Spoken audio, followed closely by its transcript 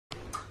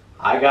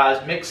Hi guys,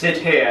 MixedSid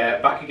here,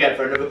 back again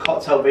for another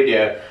cocktail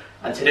video.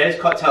 And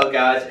today's cocktail,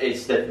 guys,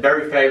 is the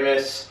very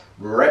famous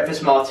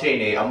Breakfast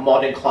Martini, a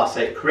modern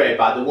classic created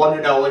by the one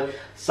and only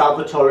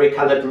Salvatore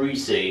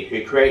Calabrese,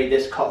 who created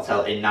this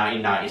cocktail in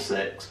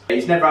 1996.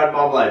 He's never had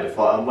marmalade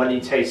before, and when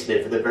he tasted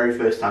it for the very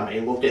first time,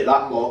 he loved it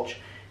that much,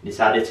 and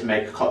decided to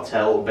make a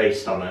cocktail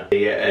based on it.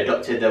 He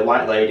adopted the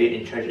white lady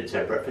and changed it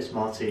to a Breakfast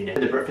Martini.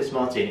 The Breakfast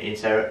Martini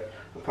into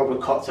a proper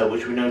cocktail,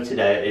 which we know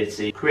today is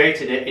he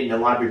created it in the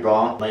library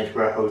bar,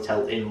 Cointreau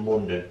Hotel in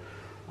London.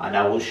 And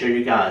I will show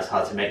you guys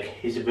how to make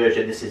his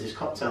version. This is his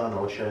cocktail, and I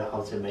will show you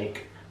how to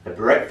make the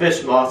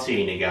Breakfast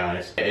Martini,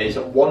 guys. It is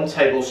 1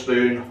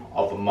 tablespoon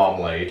of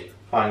marmalade.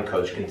 Fine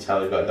cut, you can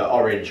tell you've got the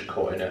orange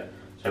cut in it.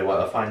 So you've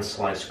got a fine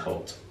slice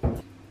cut.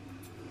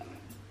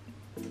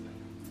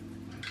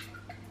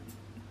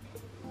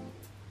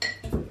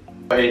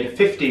 In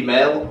 50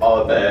 ml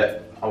of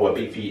our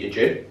Beefeater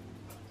Gin.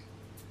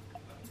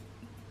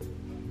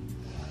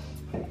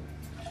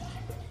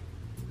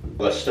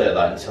 Let's stir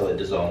that until it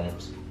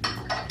dissolves.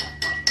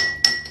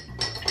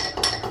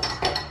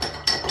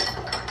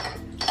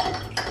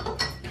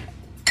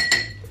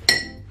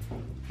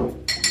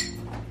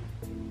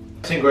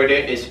 This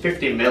ingredient is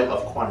 50 ml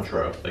of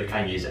Cointreau. You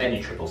can use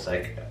any triple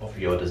sec of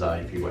your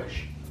design if you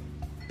wish.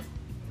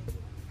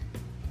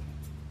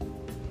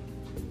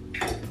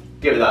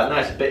 Give it that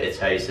nice bitter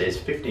taste. It's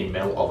 15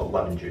 ml of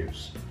lemon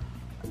juice.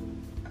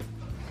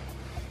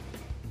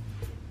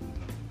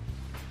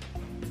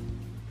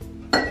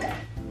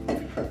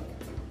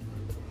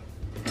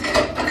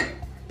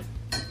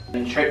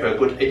 And shake for a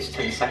good 8 to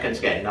 10 seconds,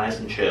 getting nice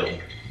and chilled.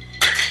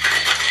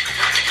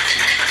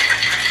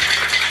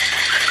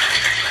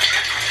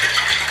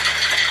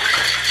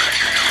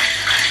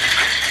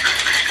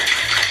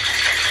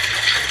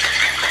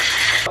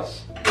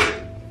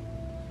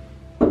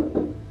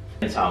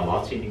 It's our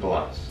martini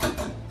glass.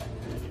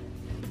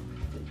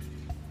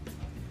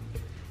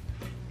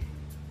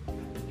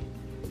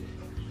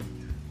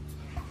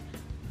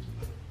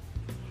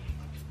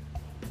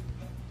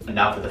 And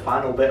now for the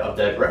final bit of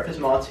the Breakfast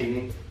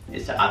Martini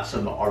is to add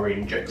some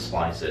orange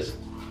slices.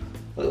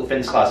 Little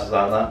thin slices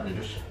like that, and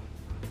just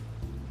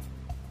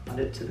add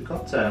it to the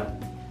cocktail.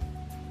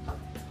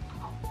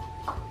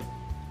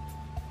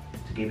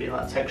 To give it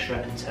that texture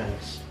and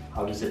taste.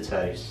 How does it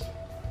taste?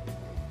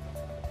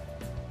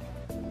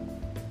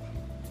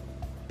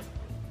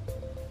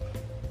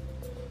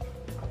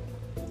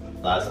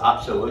 That's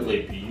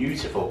absolutely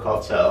beautiful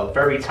cocktail,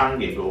 very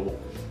tangy,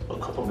 but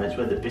complements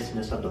with the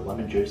bitterness of the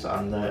lemon juice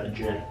and the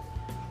gin.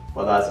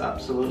 Well, that's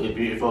absolutely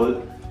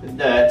beautiful.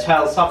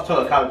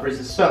 Salvatore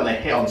Calabrese certainly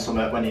hit on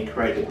something when he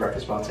created the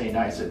Breakfast Martini in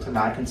 96, and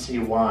I can see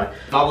why.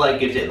 Marmalade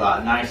gives it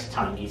that nice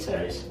tangy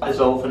taste. That's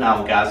all for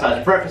now, guys.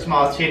 That's Breakfast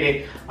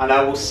Martini, and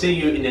I will see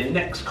you in the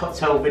next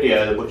cocktail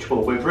video, which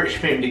will be British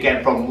themed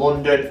again from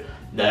London,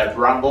 the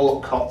Bramble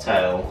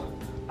cocktail.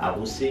 I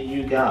will see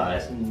you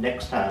guys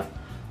next time.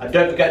 And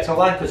don't forget to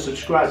like and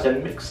subscribe to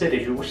MixedSid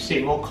if you wish to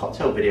see more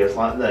cocktail videos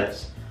like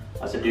this,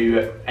 as I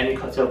do any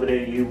cocktail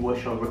video you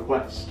wish or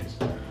request.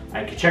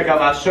 And you can check out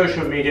my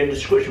social media in the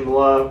description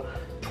below,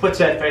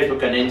 Twitter,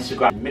 Facebook and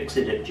Instagram,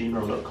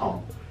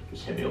 mixed@gmail.com.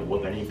 Just hit me up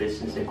with any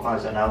business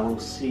inquiries, and I will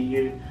see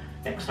you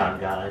next time,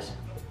 guys.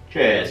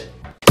 Cheers.